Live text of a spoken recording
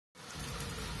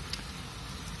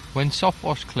When soft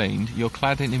wash cleaned, your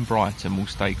cladding in Brighton will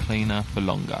stay cleaner for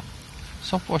longer.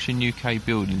 Soft washing UK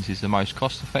buildings is the most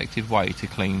cost-effective way to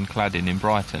clean cladding in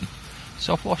Brighton.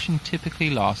 Soft washing typically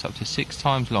lasts up to 6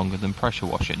 times longer than pressure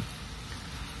washing.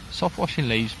 Soft washing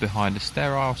leaves behind a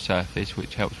sterile surface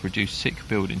which helps reduce sick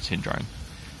building syndrome.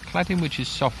 Cladding which is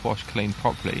soft washed cleaned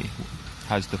properly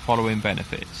has the following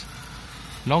benefits.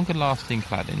 Longer lasting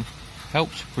cladding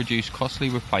helps reduce costly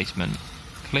replacement,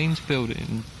 cleans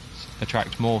buildings,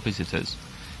 attract more visitors.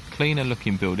 Cleaner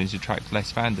looking buildings attract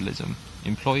less vandalism.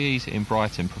 Employees in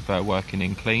Brighton prefer working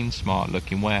in clean, smart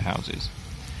looking warehouses.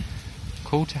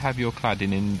 Call to have your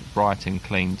cladding in Brighton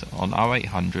cleaned on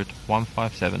 0800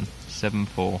 157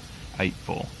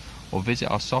 7484 or visit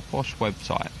our soft wash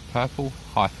website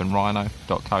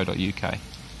purple-rhino.co.uk.